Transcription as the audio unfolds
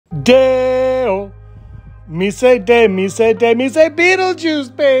Deo. Me say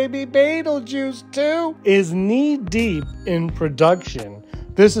Beetlejuice, baby. Beetlejuice 2 is knee-deep in production.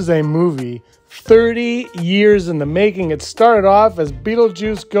 This is a movie 30 years in the making. It started off as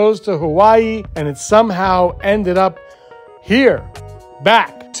Beetlejuice goes to Hawaii, and it somehow ended up here,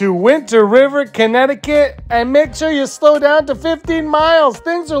 back to Winter River, Connecticut, and make sure you slow down to 15 miles.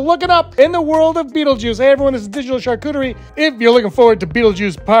 Things are looking up in the world of Beetlejuice. Hey everyone, this is Digital Charcuterie. If you're looking forward to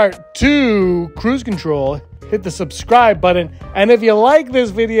Beetlejuice Part 2, Cruise Control, hit the subscribe button. And if you like this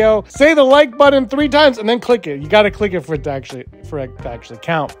video, say the like button 3 times and then click it. You got to click it for it to actually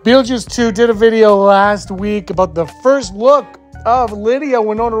count. Beetlejuice 2 did a video last week about the first look of Lydia,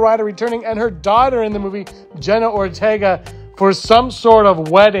 Winona Ryder returning, and her daughter in the movie, Jenna Ortega, for some sort of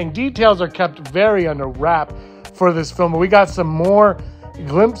wedding. Details are kept very under wrap for this film, but we got some more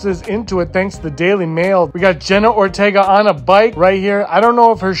glimpses into it thanks to the Daily Mail. We got Jenna Ortega on a bike right here. I don't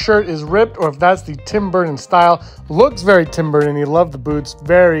know if her shirt is ripped or if that's the Tim Burton style. Looks very Tim Burton. You love the boots.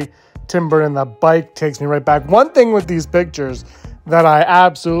 Very Tim Burton. The bike takes me right back. One thing with these pictures that I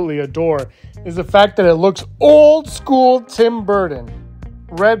absolutely adore is the fact that it looks old school Tim Burton.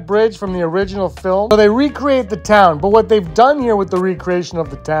 Red Bridge from the original film. So they recreate the town, but what they've done here with the recreation of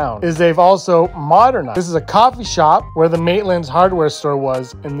the town is they've also modernized. This is a coffee shop where the Maitland's hardware store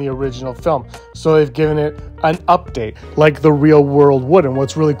was in the original film. So they've given it an update like the real world would. And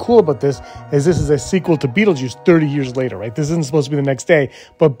what's really cool about this is a sequel to Beetlejuice 30 years later, right? This isn't supposed to be the next day,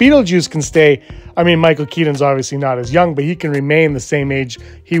 but Beetlejuice can stay. I mean, Michael Keaton's obviously not as young, but he can remain the same age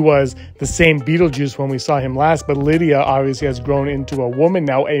he was, the same Beetlejuice when we saw him last. But Lydia obviously has grown into a woman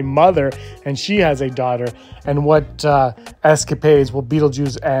now, a mother, and she has a daughter. And what escapades will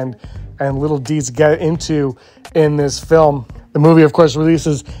Beetlejuice and little Deeds get into in this film? The movie, of course,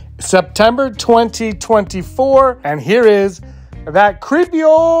 releases September 2024, and here is that creepy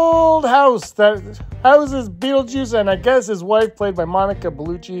old house that houses Beetlejuice and I guess his wife, played by Monica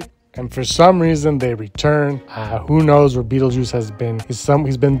Bellucci. And for some reason, they return. Who knows where Beetlejuice has been?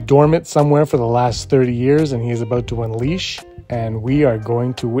 He's been dormant somewhere for the last 30 years, and he is about to unleash. And we are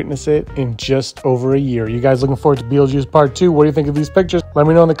going to witness it in just over a year. You guys looking forward to Beetlejuice Part 2? What do you think of these pictures? Let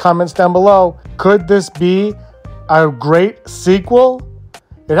me know in the comments down below. Could this be a great sequel?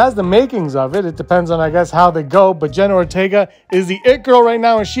 It has the makings of it. It depends on, I guess, how they go. But Jenna Ortega is the it girl right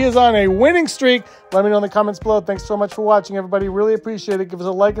now, and she is on a winning streak. Let me know in the comments below. Thanks so much for watching, everybody. Really appreciate it. Give us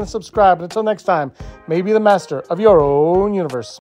a like and subscribe. And until next time, may you be the master of your own universe.